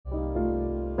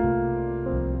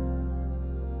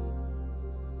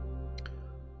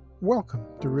Welcome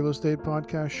to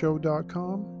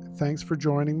realestatepodcastshow.com. Thanks for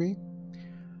joining me.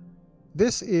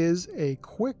 This is a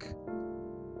quick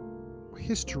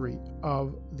history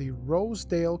of the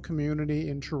Rosedale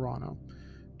community in Toronto,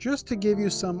 just to give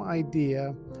you some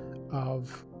idea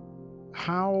of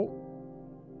how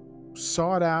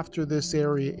sought after this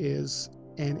area is,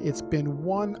 and it's been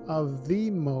one of the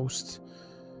most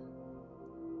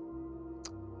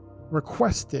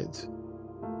requested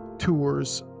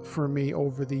tours for me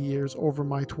over the years, over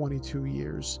my 22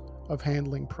 years of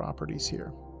handling properties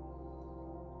here.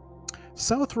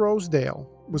 South Rosedale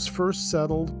was first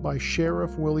settled by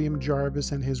Sheriff William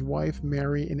Jarvis and his wife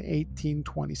Mary in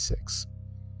 1826.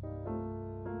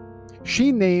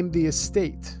 She named the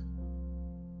estate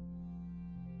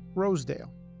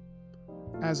Rosedale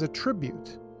as a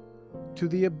tribute to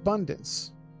the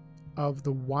abundance of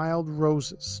the wild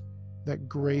roses that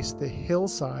graced the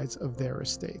hillsides of their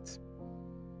estate.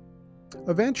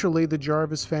 Eventually, the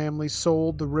Jarvis family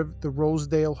sold the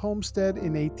Rosedale homestead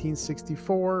in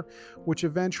 1864, which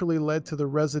eventually led to the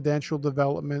residential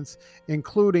developments,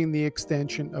 including the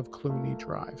extension of Cluny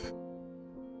Drive.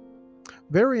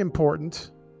 Very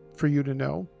important for you to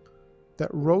know that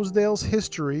Rosedale's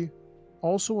history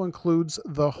also includes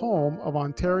the home of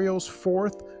Ontario's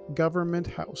fourth government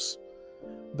house.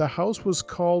 The house was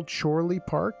called Chorley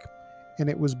Park, and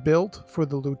it was built for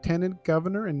the Lieutenant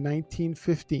Governor in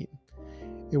 1915.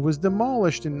 It was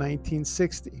demolished in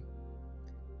 1960.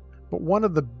 But one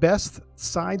of the best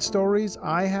side stories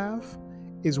I have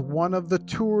is one of the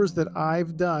tours that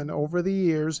I've done over the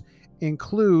years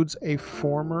includes a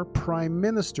former Prime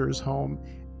Minister's home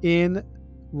in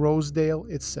Rosedale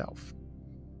itself.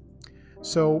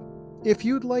 So if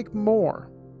you'd like more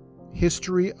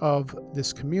history of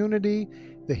this community,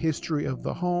 the history of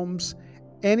the homes,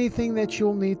 anything that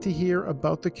you'll need to hear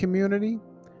about the community,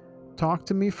 talk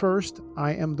to me first.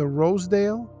 I am the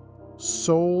Rosedale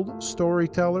sold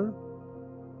storyteller.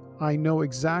 I know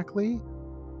exactly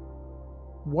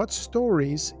what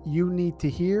stories you need to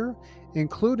hear,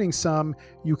 including some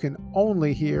you can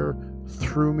only hear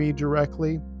through me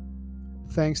directly,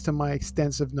 thanks to my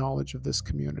extensive knowledge of this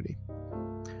community.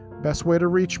 Best way to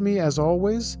reach me, as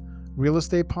always,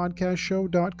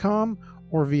 realestatepodcastshow.com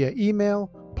or via email,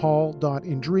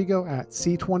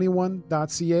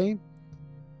 paul.indrigo@c21.ca.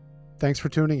 Thanks for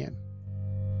tuning in.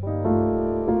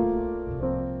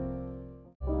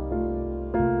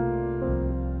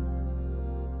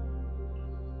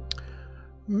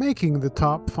 Making the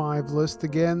top 5 list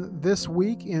again this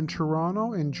week in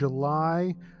Toronto in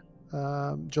July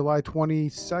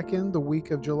 22nd, the week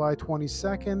of July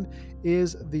 22nd,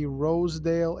 is the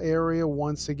Rosedale area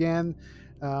once again.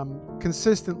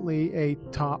 Consistently a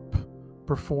top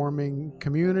performing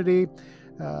community.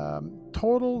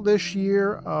 Total this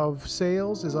year of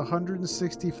sales is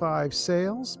 165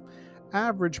 sales.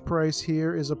 Average price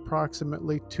here is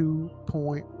approximately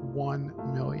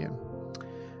 $2.1 million.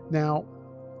 Now,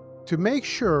 to make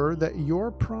sure that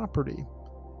your property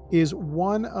is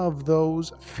one of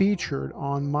those featured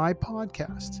on my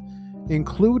podcast,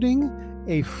 including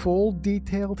a full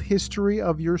detailed history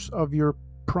of your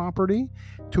property,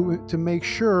 to make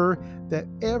sure that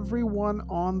everyone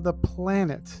on the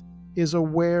planet is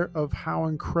aware of how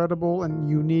incredible and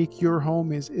unique your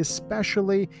home is,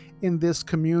 especially in this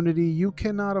community. You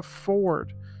cannot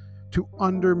afford to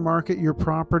undermarket your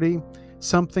property,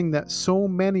 something that so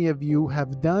many of you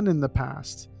have done in the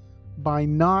past by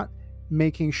not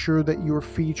making sure that you're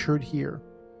featured here.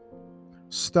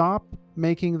 Stop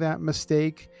making that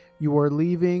mistake. You are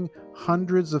leaving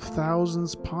hundreds of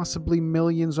thousands, possibly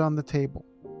millions on the table.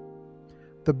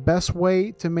 The best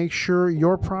way to make sure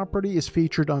your property is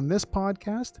featured on this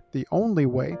podcast, the only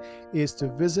way, is to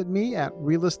visit me at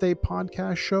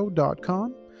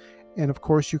realestatepodcastshow.com. And of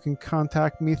course, you can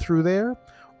contact me through there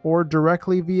or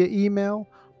directly via email,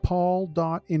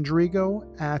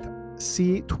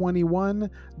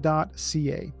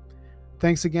 paul.indrigo@c21.ca.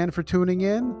 Thanks again for tuning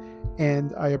in,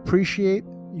 and I appreciate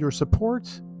your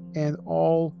support and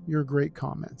all your great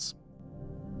comments.